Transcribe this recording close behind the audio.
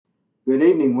Good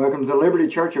evening. Welcome to the Liberty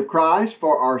Church of Christ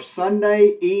for our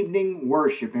Sunday evening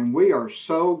worship. And we are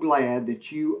so glad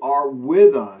that you are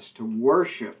with us to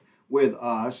worship with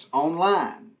us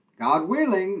online. God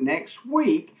willing, next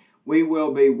week we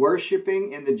will be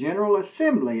worshiping in the General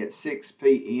Assembly at 6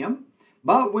 p.m.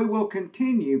 But we will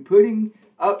continue putting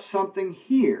up something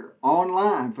here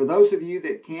online for those of you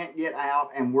that can't get out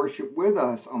and worship with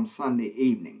us on Sunday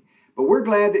evening. But we're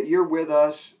glad that you're with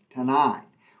us tonight.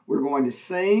 We're going to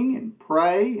sing and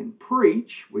pray and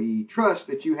preach. We trust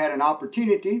that you had an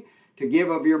opportunity to give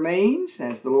of your means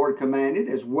as the Lord commanded,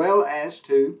 as well as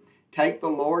to take the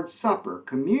Lord's Supper,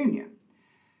 communion.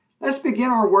 Let's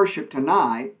begin our worship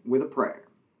tonight with a prayer.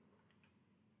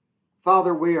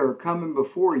 Father, we are coming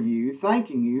before you,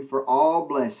 thanking you for all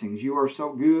blessings. You are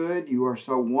so good, you are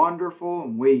so wonderful,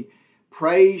 and we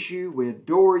praise you, we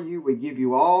adore you, we give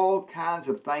you all kinds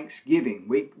of thanksgiving.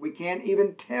 We can't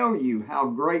even tell you how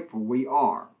grateful we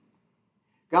are.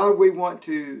 God, we want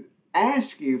to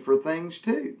ask you for things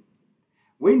too.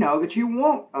 We know that you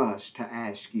want us to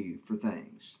ask you for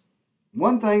things.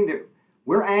 One thing that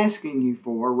we're asking you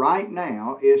for right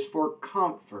now is for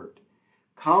comfort.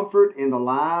 Comfort in the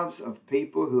lives of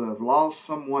people who have lost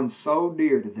someone so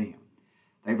dear to them.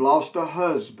 They've lost a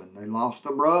husband, they lost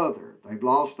a brother, they've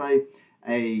lost a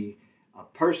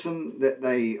person that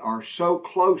they are so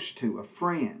close to, a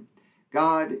friend.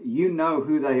 God, you know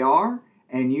who they are,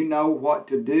 and you know what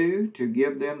to do to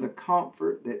give them the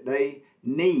comfort that they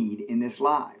need in this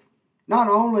life. Not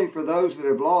only for those that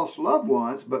have lost loved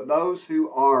ones, but those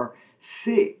who are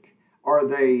sick, or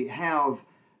they have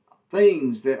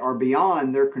things that are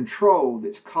beyond their control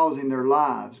that's causing their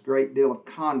lives a great deal of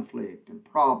conflict and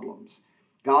problems.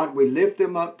 God, we lift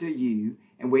them up to you,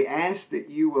 and we ask that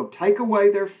you will take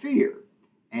away their fear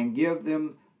and give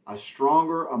them a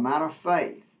stronger amount of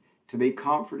faith to be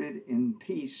comforted in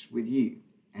peace with you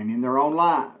and in their own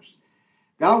lives.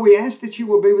 God, we ask that you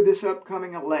will be with this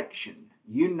upcoming election.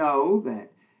 You know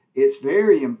that it's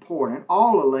very important.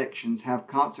 All elections have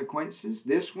consequences.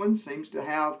 This one seems to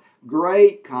have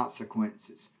great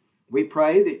consequences. We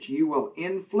pray that you will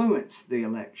influence the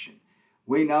election.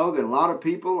 We know that a lot of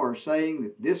people are saying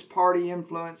that this party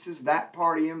influences, that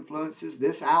party influences,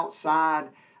 this outside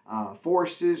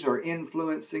forces are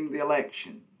influencing the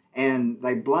election. And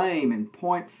they blame and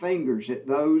point fingers at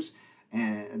those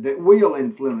that will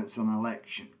influence an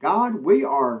election. God, we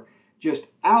are just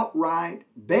outright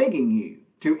begging you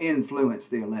to influence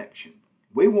the election.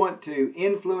 We want to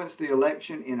influence the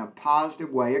election in a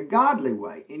positive way, a godly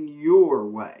way, in your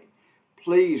way.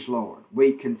 Please, Lord,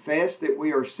 we confess that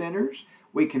we are sinners.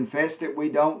 We confess that we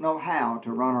don't know how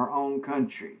to run our own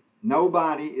country.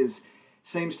 Nobody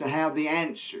seems to have the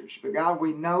answers, but God,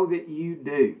 we know that you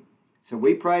do. So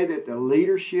we pray that the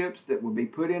leaderships that will be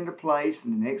put into place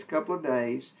in the next couple of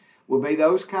days will be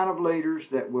those kind of leaders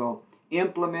that will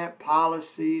implement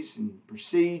policies and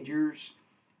procedures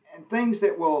and things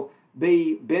that will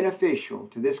be beneficial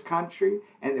to this country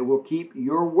and that will keep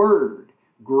your word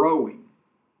growing.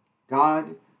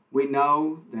 God, we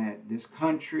know that this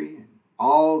country and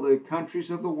all the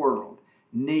countries of the world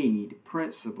need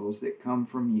principles that come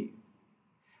from you.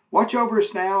 Watch over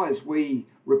us now as we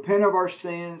repent of our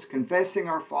sins, confessing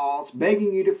our faults,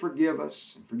 begging you to forgive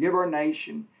us and forgive our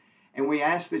nation. And we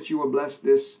ask that you will bless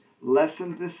this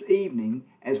lesson this evening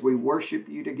as we worship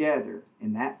you together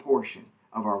in that portion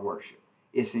of our worship.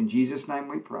 It's in Jesus' name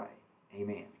we pray.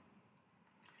 Amen.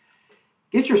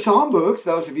 Get your song books,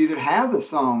 those of you that have the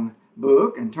song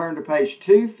book, and turn to page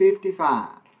 255.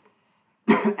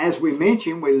 As we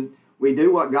mentioned, we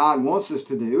do what God wants us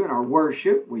to do in our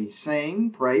worship. We sing,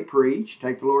 pray, preach,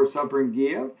 take the Lord's Supper, and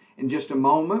give. In just a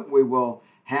moment, we will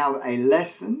have a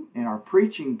lesson in our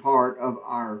preaching part of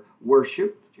our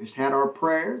worship. Just had our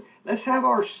prayer. Let's have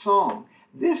our song.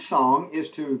 This song is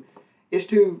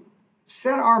to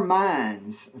set our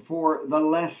minds for the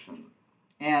lesson.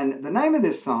 And the name of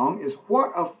this song is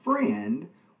What a Friend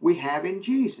We Have in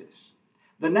Jesus.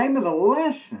 The name of the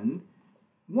lesson,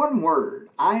 one word,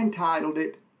 I entitled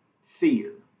it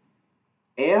Fear.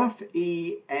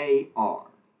 F-E-A-R.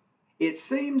 It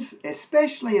seems,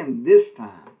 especially in this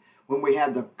time, when we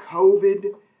have the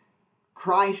COVID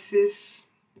crisis,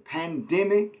 the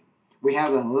pandemic, we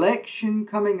have an election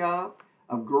coming up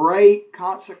of great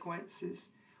consequences.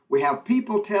 We have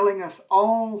people telling us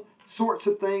all sorts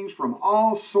of things from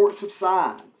all sorts of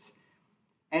sides.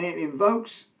 And it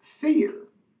invokes fear.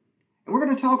 And we're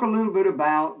going to talk a little bit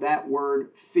about that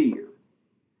word fear.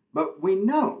 But we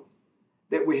know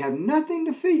that we have nothing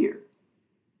to fear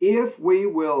if we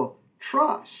will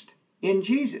trust in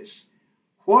Jesus.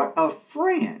 What a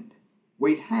friend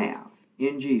we have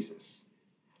in Jesus.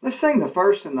 Let's sing the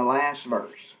first and the last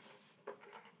verse.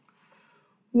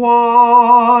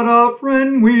 What a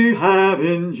friend we have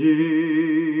in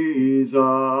Jesus,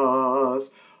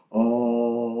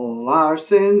 all our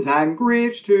sins and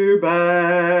griefs to bear.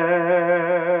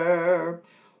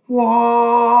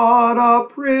 What a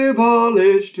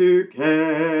privilege to carry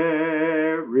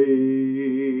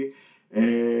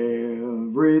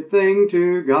everything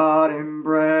to God in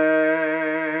prayer.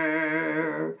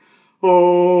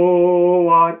 Oh,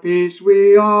 what peace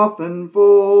we often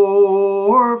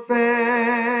forfeit.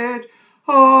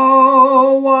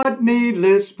 Oh, what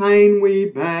needless pain we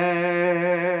bear.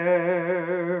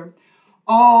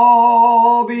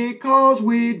 All because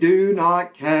we do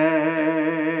not carry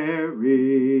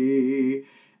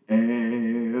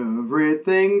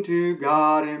everything to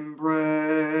God in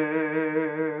prayer.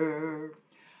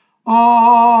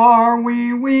 Are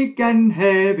we weak and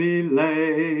heavy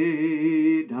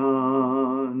laden,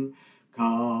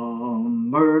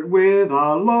 cumbered with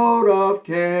a load of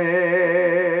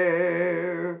care?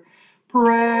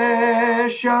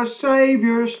 Precious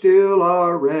Savior, still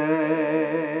our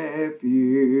refuge,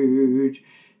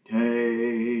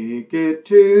 take it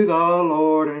to the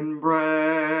Lord in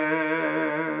prayer.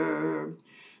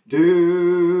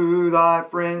 Do thy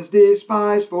friends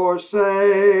despise,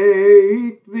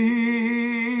 forsake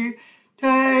thee?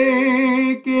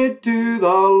 Take it to the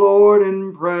Lord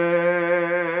in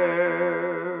prayer.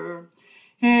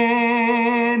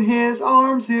 In his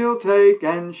arms he'll take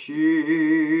and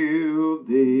shield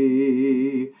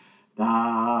thee.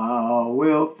 Thou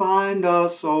wilt find a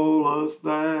solace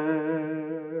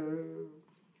there.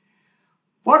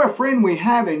 What a friend we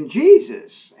have in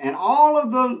Jesus, and all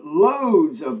of the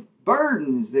loads of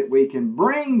burdens that we can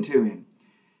bring to him.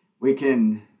 We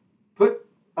can put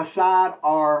aside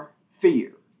our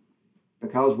fear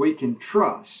because we can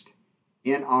trust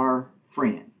in our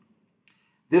friend.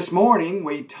 This morning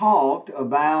we talked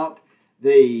about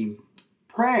the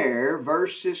prayer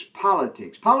versus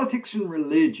politics and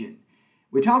religion.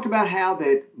 We talked about how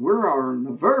that we're on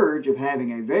the verge of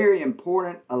having a very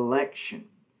important election.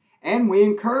 And we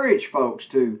encourage folks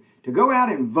to go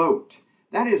out and vote.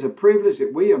 That is a privilege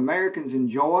that we Americans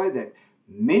enjoy that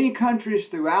many countries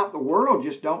throughout the world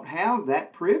just don't have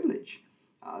that privilege.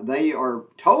 They are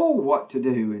told what to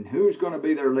do and who's going to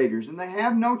be their leaders, and they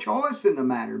have no choice in the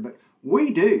matter, but we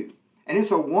do. And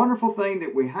it's a wonderful thing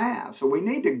that we have. So we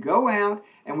need to go out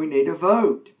and we need to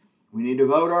vote. We need to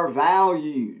vote our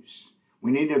values. We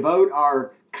need to vote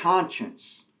our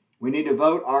conscience. We need to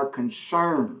vote our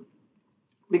concern.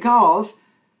 Because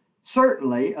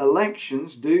certainly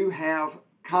elections do have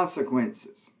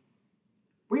consequences.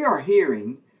 We are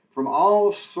hearing from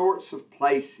all sorts of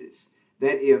places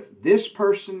that if this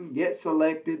person gets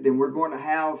elected, then we're going to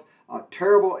have a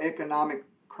terrible economic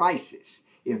crisis.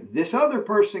 If this other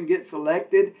person gets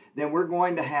elected, then we're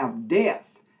going to have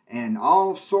death and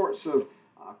all sorts of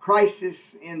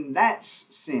crisis in that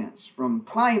sense, from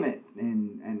climate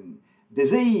and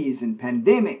disease and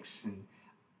pandemics. And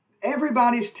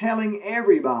everybody's telling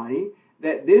everybody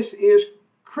that this is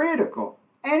critical.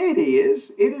 And it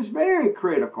is. It is very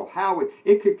critical how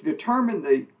it could determine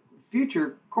the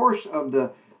future course of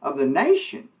the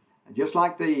nation. Just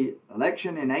like the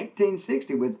election in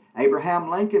 1860 with Abraham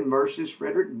Lincoln versus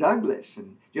Frederick Douglass.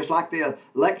 And just like the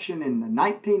election in the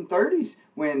 1930s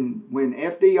when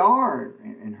FDR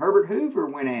and Herbert Hoover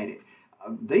went at it.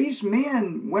 These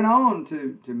men went on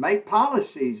to make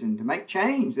policies and to make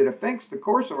change that affects the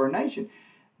course of our nation.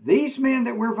 These men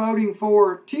that we're voting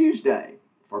for Tuesday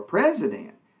for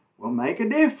president will make a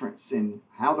difference in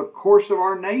how the course of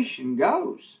our nation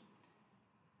goes.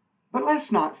 But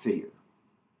let's not fear.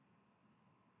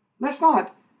 Let's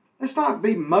not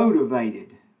be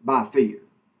motivated by fear.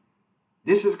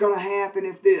 This is going to happen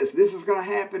if this is going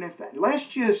to happen if that. Let's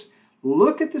just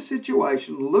look at the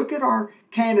situation, look at our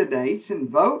candidates and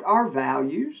vote our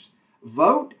values,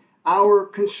 vote our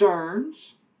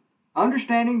concerns,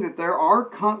 understanding that there are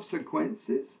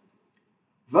consequences.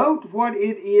 Vote what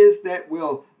it is that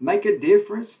will make a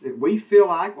difference, that we feel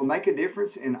like will make a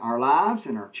difference in our lives,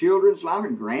 in our children's lives,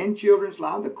 and grandchildren's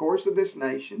lives, the course of this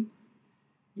nation.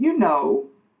 You know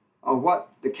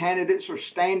what the candidates are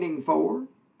standing for.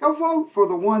 Go vote for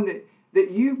the one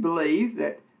that you believe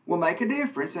that will make a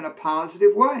difference in a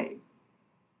positive way.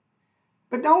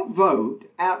 But don't vote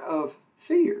out of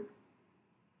fear.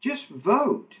 Just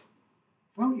vote.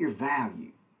 Vote your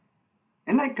value.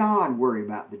 And let God worry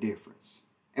about the difference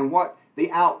and what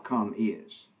the outcome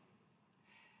is.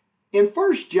 In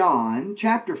 1 John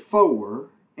chapter 4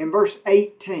 in verse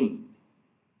 18,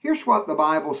 here's what the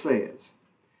Bible says.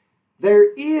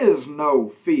 There is no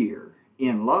fear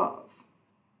in love,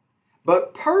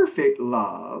 But perfect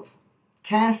love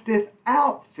casteth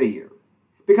out fear,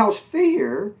 because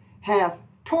fear hath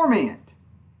torment.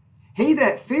 He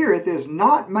that feareth is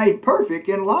not made perfect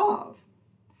in love.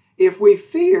 If we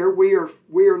fear, we are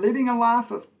living a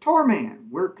life of torment.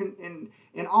 We're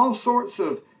in all sorts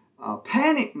of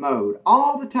panic mode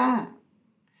all the time.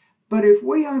 But if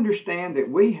we understand that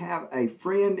we have a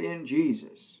friend in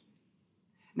Jesus.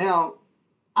 Now,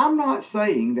 I'm not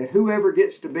saying that whoever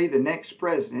gets to be the next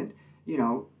president,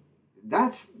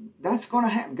 that's going to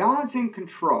happen. God's in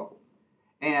control.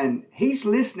 And He's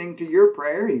listening to your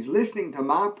prayer. He's listening to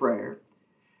my prayer.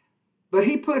 But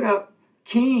He put up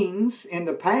kings in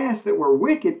the past that were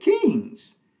wicked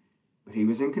kings. But He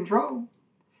was in control.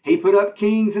 He put up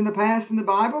kings in the past in the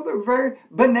Bible that were very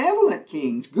benevolent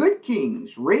kings, good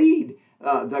kings. Read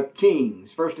the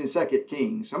kings, 1st and 2nd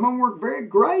Kings. Some of them were very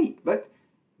great, but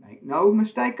make no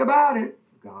mistake about it,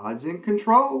 God's in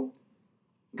control.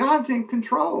 God's in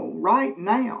control right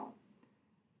now.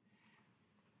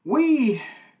 We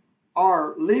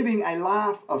are living a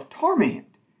life of torment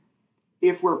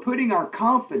if we're putting our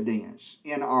confidence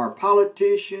in our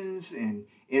politicians and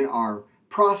in our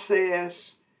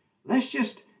process. Let's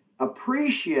just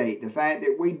appreciate the fact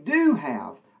that we do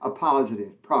have a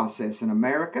positive process in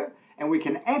America, and we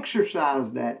can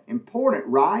exercise that important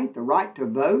right, the right to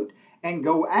vote, and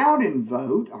go out and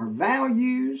vote our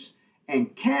values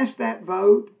and cast that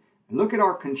vote, and look at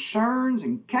our concerns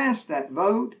and cast that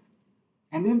vote,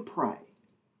 and then pray.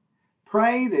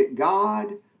 Pray that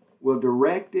God will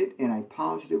direct it in a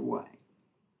positive way.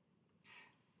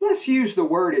 Let's use the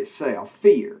word itself,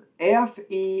 fear,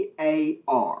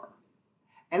 F-E-A-R.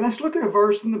 And let's look at a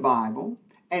verse in the Bible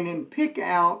and then pick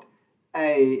out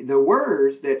the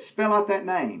words that spell out that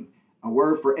name. A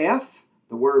word for F,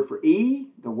 the word for E,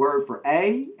 the word for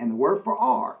A, and the word for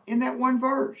R in that one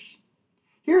verse.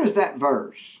 Here is that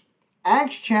verse.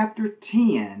 Acts chapter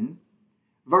 10,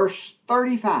 verse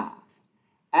 35.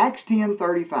 Acts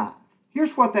 10:35.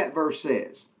 Here's what that verse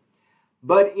says.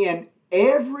 But in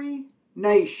every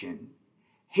nation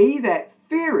he that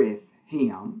feareth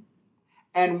him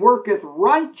and worketh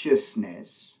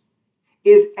righteousness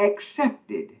is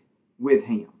accepted with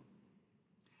him.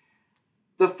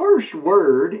 The first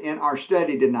word in our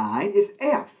study tonight is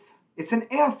F. It's an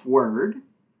F word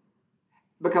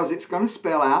because it's going to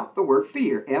spell out the word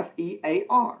fear,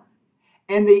 F-E-A-R.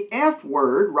 And the F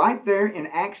word right there in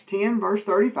Acts 10 verse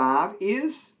 35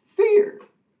 is fear.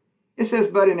 It says,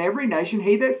 but in every nation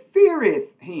he that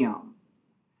feareth him.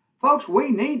 Folks,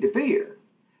 we need to fear.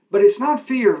 But it's not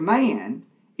fear of man,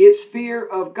 it's fear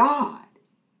of God.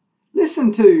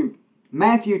 Listen to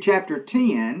Matthew chapter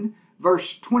 10,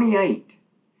 verse 28.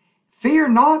 Fear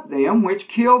not them which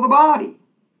kill the body,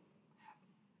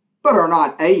 but are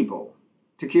not able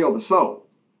to kill the soul.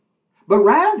 But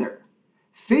rather,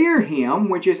 fear him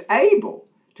which is able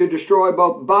to destroy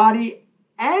both body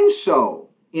and soul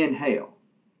in hell.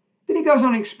 Then he goes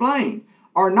on to explain,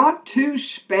 are not two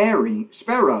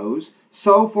sparrows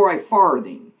sold for a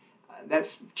farthing?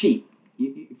 That's cheap.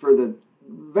 For the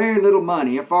very little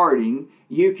money, a farthing,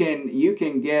 you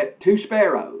can get 2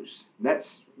 sparrows.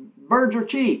 Birds are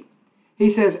cheap. He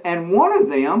says, and one of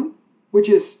them, which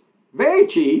is very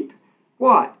cheap,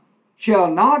 what? Shall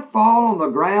not fall on the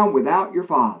ground without your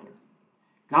Father.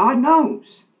 God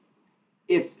knows.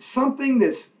 If something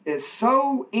that is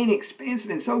so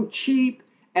inexpensive and so cheap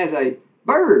as a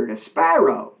bird, a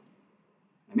sparrow,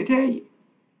 let me tell you,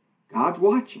 God's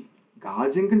watching.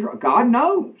 God's in control. God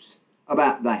knows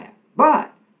about that.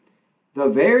 But the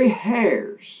very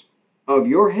hairs of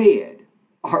your head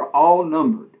are all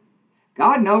numbered.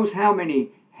 God knows how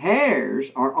many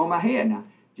hairs are on my head. Now,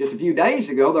 just a few days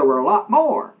ago, there were a lot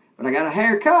more, but I got a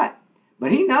haircut.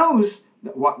 But He knows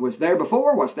what was there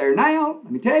before, what's there now.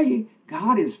 Let me tell you,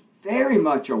 God is very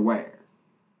much aware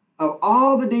of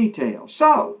all the details.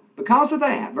 So, because of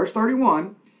that, verse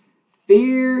 31,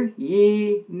 fear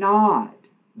ye not,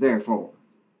 therefore.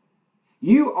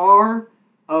 You are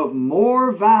of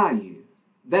more value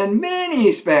than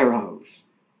many sparrows.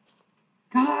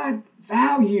 God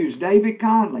values David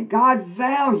Conley. God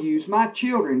values my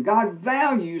children. God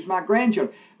values my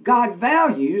grandchildren. God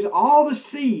values all the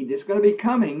seed that's going to be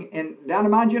coming down to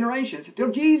my generations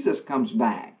until Jesus comes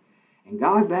back. And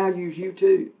God values you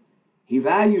too. He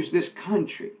values this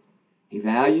country. He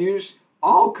values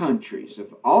all countries,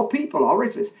 of all people, all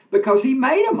races, because He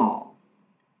made them all.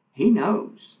 He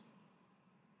knows.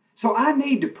 So I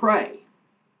need to pray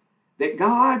that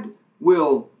God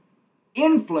will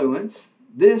influence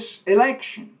this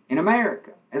election in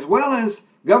America, as well as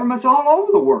governments all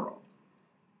over the world.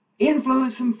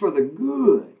 Influence them for the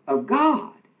good of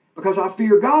God, because I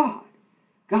fear God.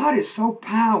 God is so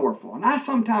powerful, and I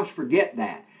sometimes forget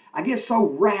that. I get so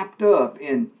wrapped up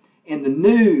in the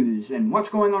news and what's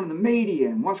going on in the media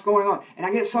and what's going on, and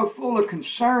I get so full of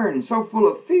concern and so full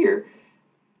of fear.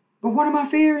 But what am I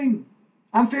fearing?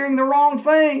 I'm fearing the wrong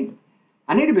thing.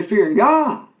 I need to be fearing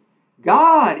God.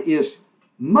 God is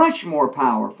much more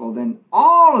powerful than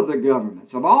all of the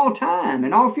governments of all time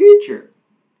and all future.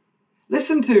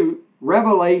 Listen to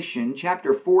Revelation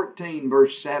chapter 14,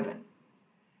 verse 7.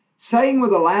 Saying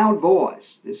with a loud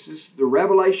voice, this is the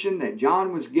revelation that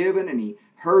John was given, and he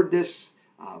heard this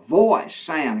voice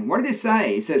sound. And what did it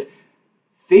say? It says,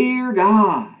 fear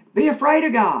God. Be afraid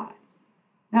of God.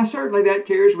 Now certainly that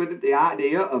carries with it the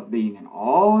idea of being in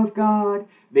awe of God,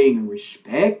 being in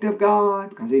respect of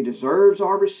God, because He deserves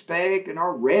our respect and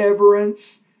our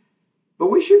reverence.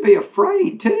 But we should be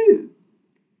afraid too.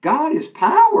 God is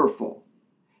powerful.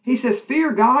 He says,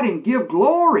 fear God and give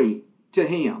glory to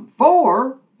Him.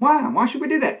 For, why? Why should we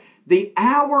do that? The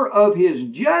hour of His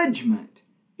judgment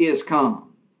is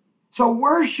come. So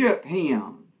worship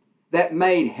Him that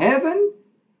made heaven,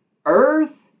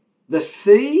 earth, the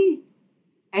sea,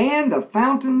 and the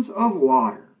fountains of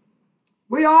water.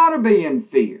 We ought to be in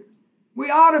fear.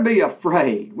 We ought to be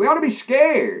afraid. We ought to be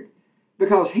scared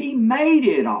because He made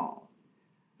it all.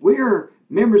 We are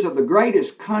members of the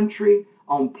greatest country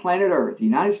on planet Earth, the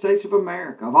United States of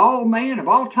America, of all man, of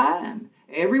all time.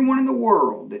 Everyone in the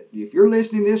world, if you're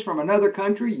listening to this from another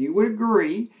country, you would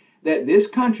agree that this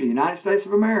country, the United States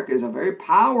of America, is a very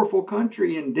powerful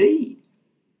country indeed.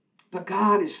 But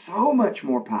God is so much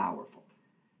more powerful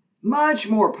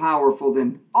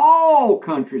than all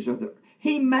countries of the earth.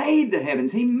 He made the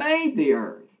heavens. He made the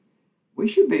earth. We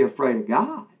should be afraid of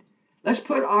God. Let's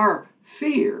put our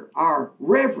fear, our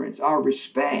reverence, our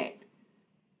respect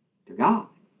to God.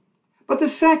 But the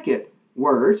second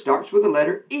word starts with the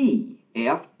letter E.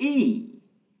 F-E-A-R.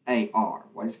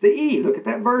 What is the E? Look at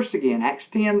that verse again, Acts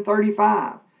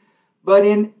 10:35. But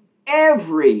in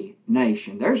every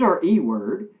nation, there's our E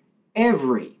word,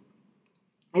 every.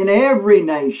 In every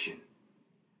nation.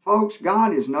 Folks,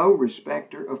 God is no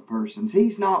respecter of persons.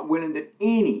 He's not willing that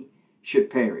any should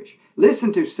perish.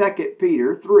 Listen to 2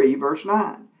 Peter 3, verse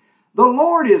 9. The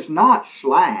Lord is not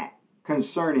slack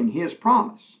concerning His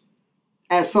promise,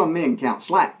 as some men count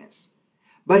slackness,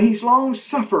 but He's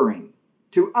long-suffering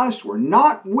to usward,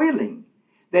 not willing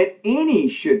that any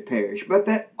should perish, but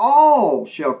that all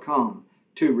shall come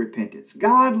to repentance.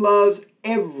 God loves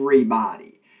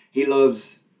everybody. He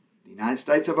loves the United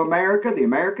States of America, the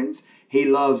Americans. He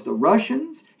loves the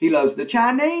Russians. He loves the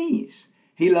Chinese.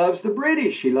 He loves the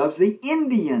British. He loves the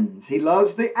Indians. He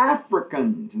loves the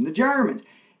Africans and the Germans.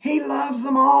 He loves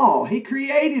them all. He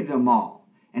created them all.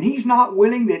 And He's not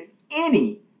willing that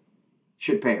any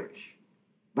should perish,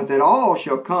 but that all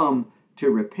shall come to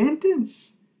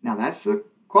repentance. Now that's the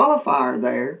qualifier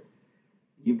there.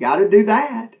 You've got to do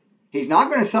that. He's not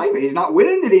going to save it. He's not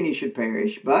willing that any should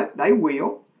perish, but they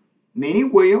will. Many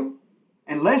will,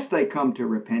 unless they come to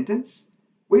repentance.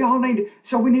 We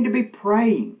need to be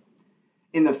praying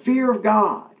in the fear of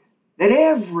God that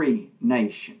every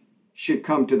nation should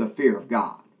come to the fear of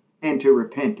God and to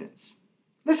repentance.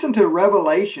 Listen to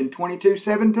Revelation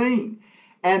 22:17.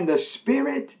 And the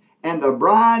Spirit and the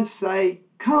bride say,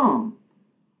 come.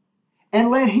 And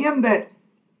let him that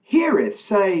heareth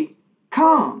say,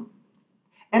 come.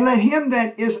 And let him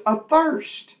that is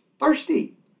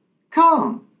thirsty,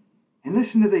 come. And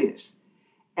listen to this.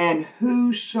 And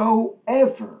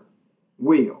whosoever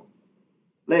will,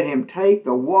 let him take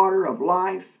the water of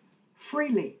life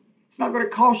freely. It's not going to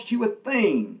cost you a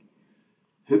thing.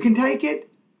 Who can take it?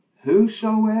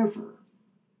 Whosoever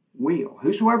will.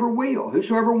 Whosoever will.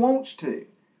 Whosoever wants to.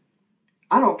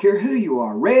 I don't care who you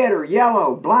are, red or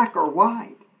yellow, black or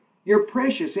white. You're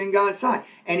precious in God's sight.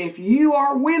 And if you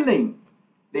are willing,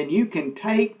 then you can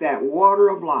take that water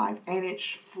of life, and it's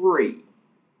free.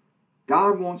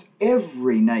 God wants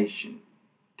every nation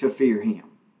to fear Him.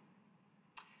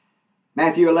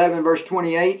 Matthew 11 verse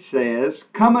 28 says,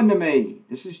 come unto me.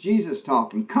 This is Jesus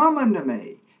talking. Come unto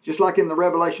me. Just like in the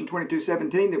Revelation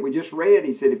 22:17 that we just read,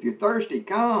 He said, if you're thirsty,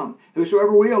 come.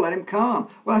 Whosoever will, let him come.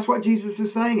 Well, that's what Jesus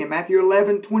is saying in Matthew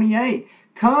 11:28.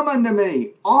 Come unto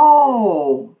me,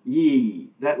 all ye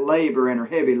that labor and are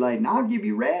heavy laden. I'll give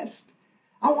you rest.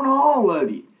 I want all of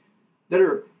you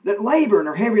that labor and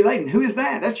are heavy laden. Who is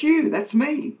that? That's you. That's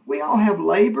me. We all have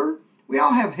labor. We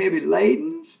all have heavy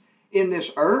ladens in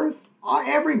this earth.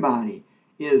 Everybody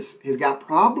has got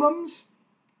problems.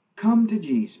 Come to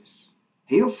Jesus.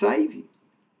 He'll save you.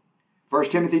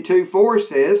 1 Timothy 2:4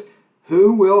 says,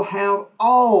 who will have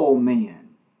all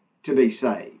men to be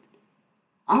saved?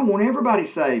 I want everybody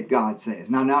saved, God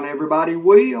says. Now, not everybody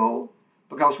will,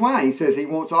 Because why? He says he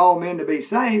wants all men to be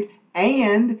saved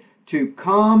and to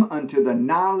come unto the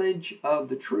knowledge of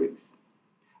the truth.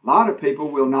 A lot of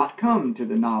people will not come to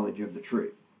the knowledge of the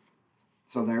truth.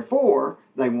 So therefore,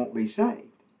 they won't be saved.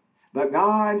 But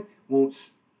God wants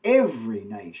every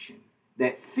nation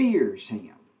that fears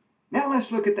him. Now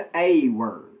let's look at the A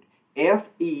word.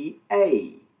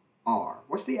 F-E-A-R.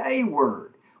 What's the A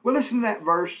word? Well, listen to that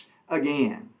verse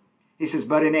again. He says,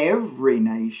 but in every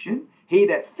nation, he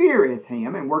that feareth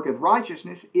him and worketh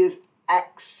righteousness is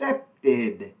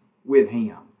accepted with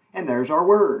him. And there's our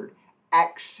word,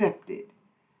 accepted.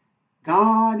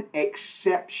 God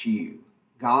accepts you.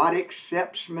 God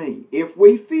accepts me. If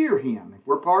we fear him, if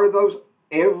we're part of those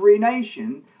every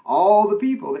nation, all the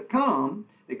people that come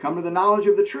to the knowledge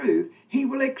of the truth, he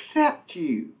will accept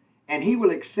you and he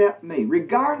will accept me.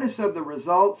 Regardless of the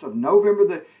results of November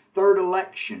the 3rd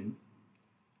election,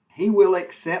 he will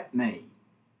accept me.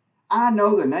 I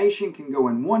know the nation can go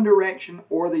in one direction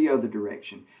or the other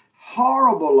direction.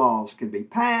 Horrible laws could be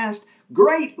passed.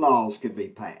 Great laws could be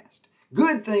passed.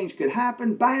 Good things could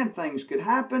happen. Bad things could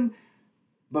happen.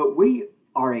 But we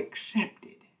are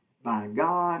accepted by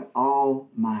God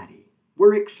Almighty.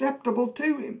 We're acceptable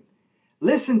to him.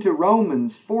 Listen to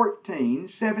Romans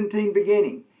 14:17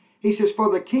 beginning. He says, for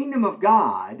the kingdom of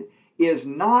God is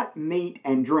not meat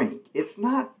and drink. It's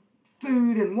not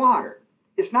food and water.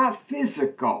 It's not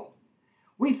physical.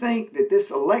 We think that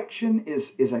this election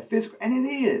is a physical, and it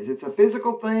is. It's a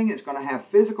physical thing. It's going to have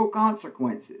physical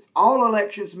consequences. All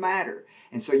elections matter.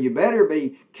 And so you better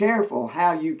be careful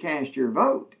how you cast your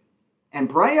vote and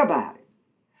pray about it.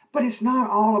 But it's not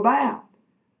all about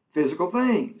physical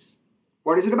things.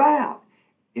 What is it about?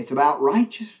 It's about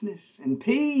righteousness and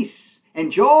peace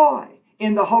and joy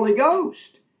in the Holy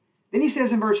Ghost. Then he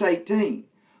says in verse 18,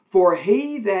 for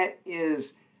he that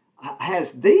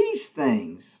has these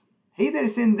things, he that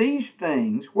is in these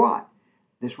things, what?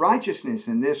 This righteousness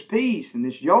and this peace and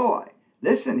this joy.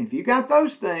 Listen, if you got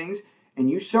those things and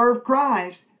you serve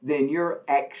Christ, then you're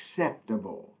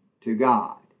acceptable to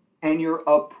God and you're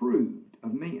approved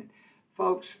of men.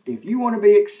 Folks, if you want to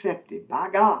be accepted by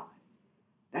God,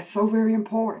 that's so very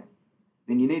important.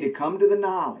 Then you need to come to the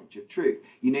knowledge of truth.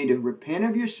 You need to repent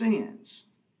of your sins.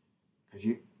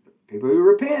 Because people who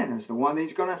repent is the one that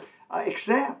he's going to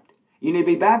accept. You need to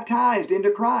be baptized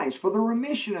into Christ for the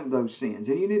remission of those sins.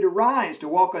 And you need to rise to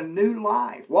walk a new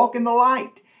life. Walk in the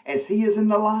light as he is in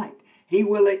the light. He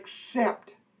will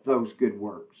accept those good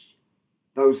works.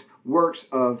 Those works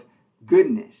of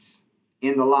goodness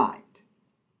in the light.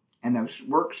 And those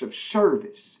works of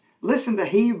service. Listen to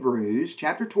Hebrews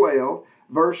chapter 12,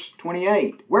 verse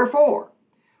 28. Wherefore,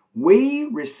 we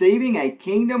receiving a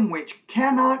kingdom which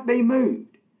cannot be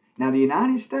moved. Now the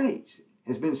United States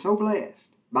has been so blessed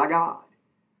by God.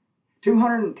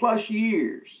 200 plus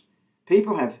years.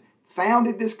 People have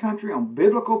founded this country on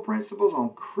biblical principles,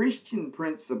 on Christian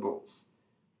principles.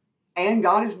 And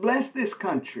God has blessed this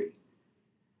country.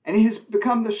 And it has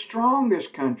become the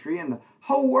strongest country in the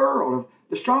whole world,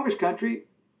 the strongest country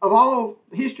of all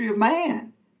the history of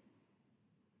man.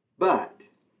 But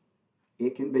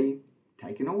it can be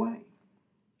taken away.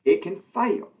 It can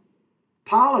fail.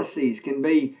 Policies can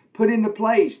be put into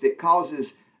place that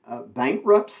causes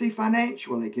bankruptcy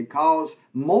financially. It can cause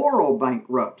moral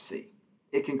bankruptcy.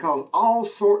 It can cause all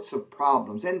sorts of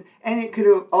problems. And it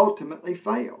could ultimately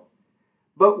fail.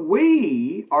 But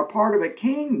we are part of a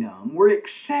kingdom. We're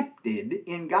accepted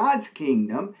in God's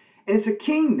kingdom. And it's a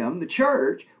kingdom, the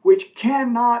church, which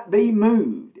cannot be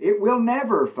moved. It will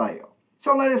never fail.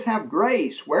 So let us have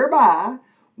grace whereby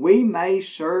we may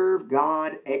serve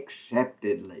God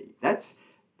acceptedly. That's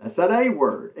that A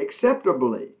word,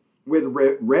 acceptably, with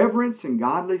reverence and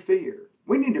godly fear.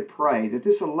 We need to pray that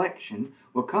this election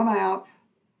will come out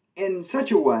in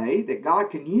such a way that God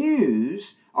can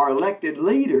use our elected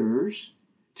leaders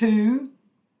to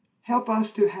help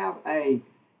us to have an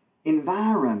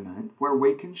environment where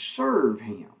we can serve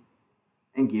him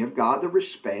and give God the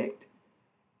respect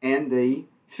and the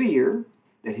fear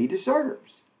that he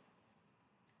deserves.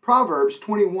 Proverbs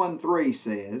 21:3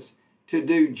 says, to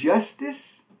do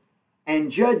justice and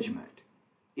judgment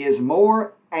is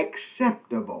more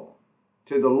acceptable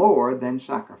to the Lord than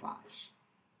sacrifice.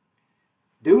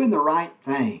 Doing the right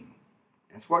thing,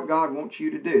 that's what God wants you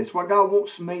to do. It's what God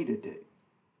wants me to do,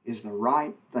 is the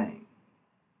right thing.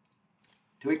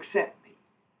 To accept me.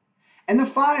 And the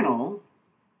final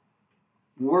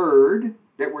word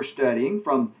that we're studying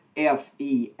from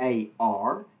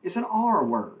F-E-A-R is an R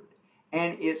word.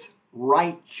 And it's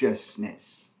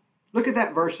righteousness. Look at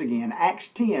that verse again. Acts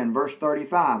 10, verse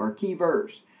 35, our key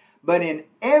verse. But in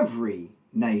every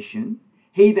nation,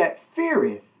 he that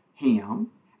feareth him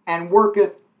and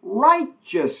worketh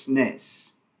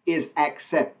righteousness is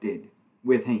accepted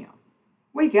with him.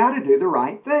 We got to do the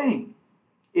right thing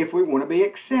if we want to be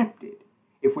accepted.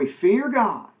 If we fear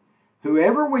God,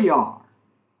 whoever we are,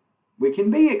 we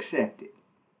can be accepted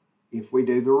if we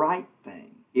do the right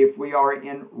thing, if we are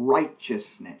in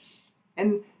righteousness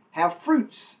and have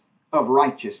fruits of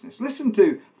righteousness. Listen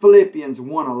to Philippians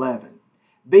 1:11.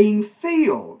 Being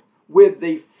filled with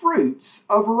the fruits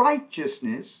of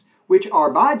righteousness, which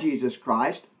are by Jesus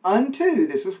Christ unto,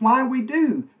 this is why we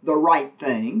do the right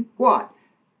thing, what?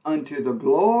 Unto the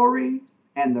glory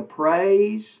and the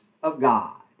praise of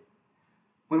God.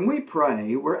 When we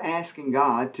pray, we're asking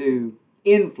God to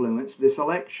influence this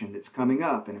election that's coming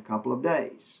up in a couple of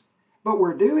days. But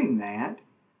we're doing that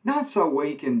not so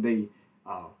we can be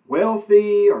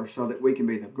wealthy or so that we can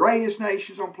be the greatest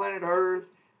nations on planet Earth.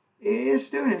 It's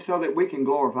doing it so that we can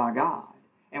glorify God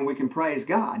and we can praise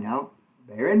God. Now,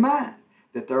 bear in mind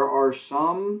that there are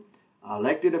some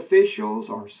elected officials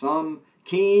or some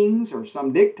kings or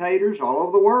some dictators all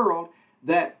over the world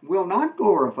that will not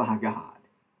glorify God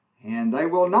and they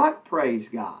will not praise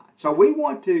God. So we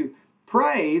want to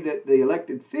pray that the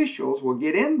elected officials will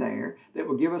get in there, that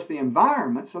will give us the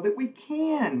environment so that we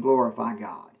can glorify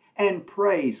God and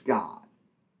praise God,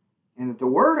 and that the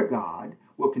Word of God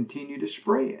will continue to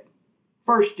spread.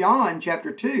 1 John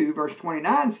chapter 2, verse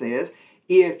 29 says,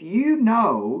 if you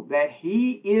know that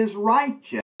he is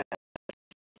righteous,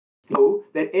 know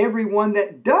that everyone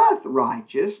that doth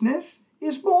righteousness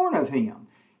is born of him.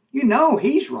 You know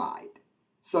he's right.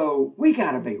 So we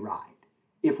got to be right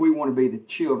if we want to be the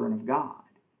children of God.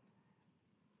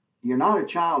 You're not a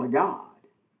child of God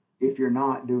if you're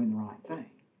not doing the right thing.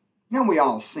 Now, we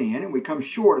all sin and we come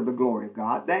short of the glory of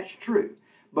God. That's true.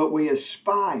 But we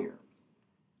aspire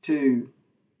to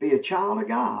be a child of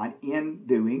God in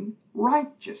doing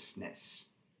righteousness.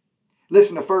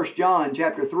 Listen to 1 John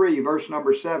chapter 3, verse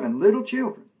number 7. Little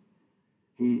children.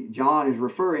 John is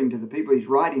referring to the people he's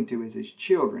writing to as his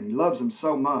children. He loves them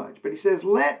so much. But he says,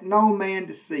 let no man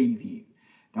deceive you.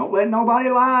 Don't let nobody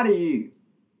lie to you.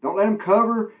 Don't let them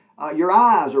cover your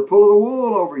eyes or pull the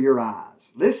wool over your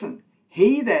eyes. Listen,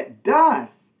 he that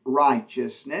doth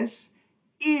righteousness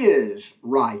is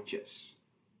righteous,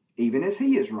 even as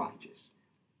he is righteous.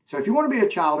 So if you want to be a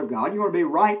child of God, you want to be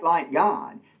right like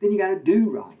God, then you got to do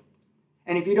right.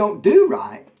 And if you don't do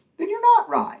right, then you're not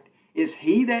right. It's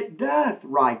he that doth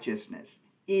righteousness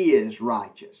is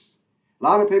righteous. A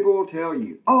lot of people will tell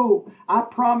you, oh, I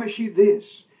promise you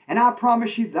this, and I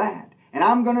promise you that, and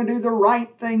I'm going to do the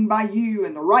right thing by you,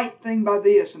 and the right thing by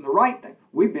this, and the right thing.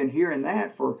 We've been hearing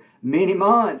that for many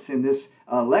months in this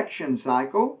election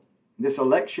cycle, this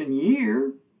election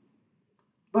year.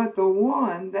 But the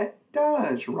one that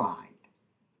does right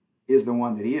is the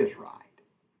one that is right.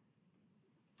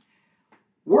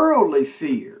 Worldly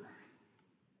fear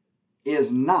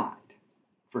is not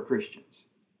for Christians.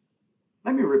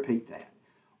 Let me repeat that.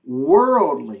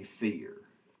 Worldly fear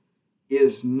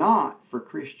is not for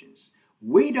Christians.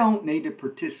 We don't need to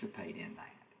participate in that.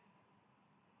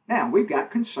 Now, we've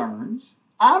got concerns.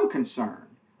 I'm concerned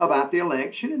about the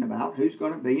election and about who's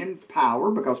going to be in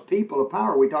power, because people of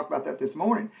power, we talked about that this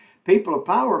morning, people of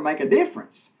power make a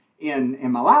difference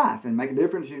in my life and make a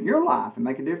difference in your life and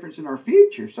make a difference in our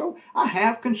future. So I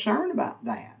have concern about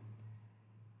that.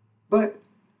 But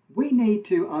we need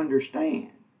to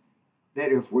understand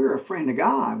that if we're a friend of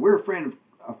God, we're a friend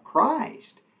of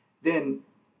Christ, then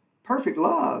perfect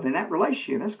love in that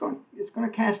relationship, it's going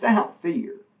to cast out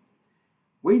fear.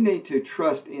 We need to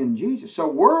trust in Jesus. So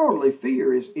worldly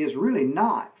fear is really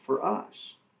not for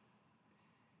us.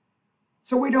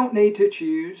 So we don't need to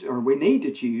choose, or we need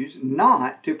to choose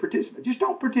not to participate. Just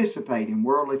don't participate in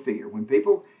worldly fear. When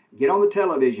people get on the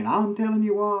television, I'm telling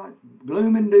you what,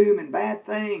 gloom and doom and bad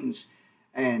things,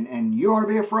 and you ought to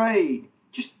be afraid.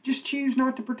 Just choose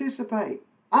not to participate.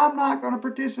 I'm not going to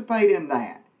participate in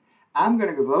that. I'm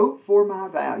going to vote for my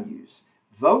values,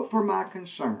 vote for my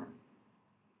concern.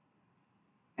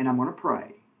 And I'm going to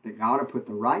pray that God will put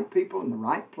the right people in the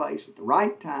right place at the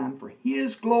right time for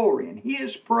His glory and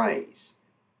His praise.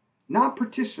 Not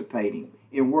participating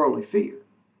in worldly fear.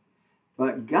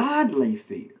 But godly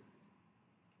fear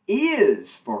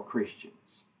is for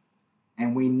Christians.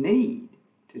 And we need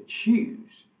to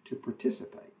choose to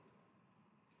participate.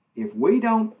 If we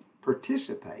don't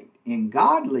participate in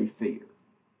godly fear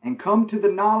and come to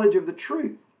the knowledge of the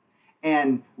truth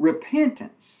and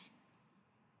repentance,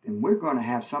 then we're going to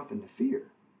have something to fear.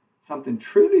 Something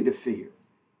truly to fear.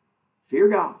 Fear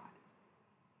God.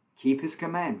 Keep His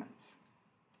commandments.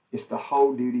 It's the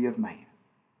whole duty of man,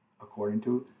 according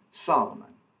to Solomon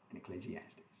in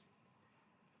Ecclesiastes.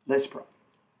 Let's pray.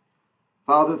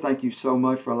 Father, thank you so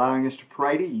much for allowing us to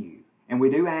pray to you. And we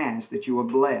do ask that you will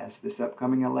bless this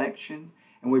upcoming election.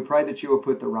 And we pray that you will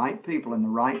put the right people in the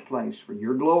right place for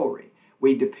your glory.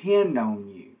 We depend on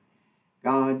you,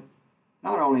 God,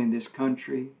 not only in this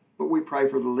country, but we pray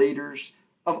for the leaders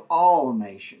of all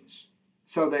nations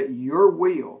so that your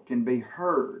will can be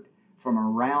heard from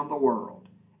around the world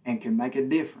and can make a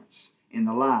difference in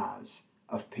the lives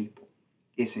of people.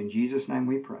 It's in Jesus' name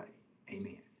we pray.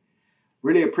 Amen.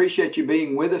 Really appreciate you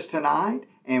being with us tonight,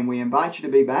 and we invite you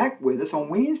to be back with us on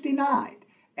Wednesday night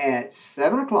at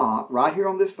 7 o'clock right here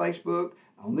on this Facebook,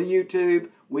 on the YouTube.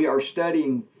 We are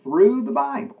studying through the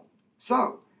Bible.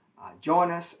 So,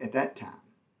 join us at that time.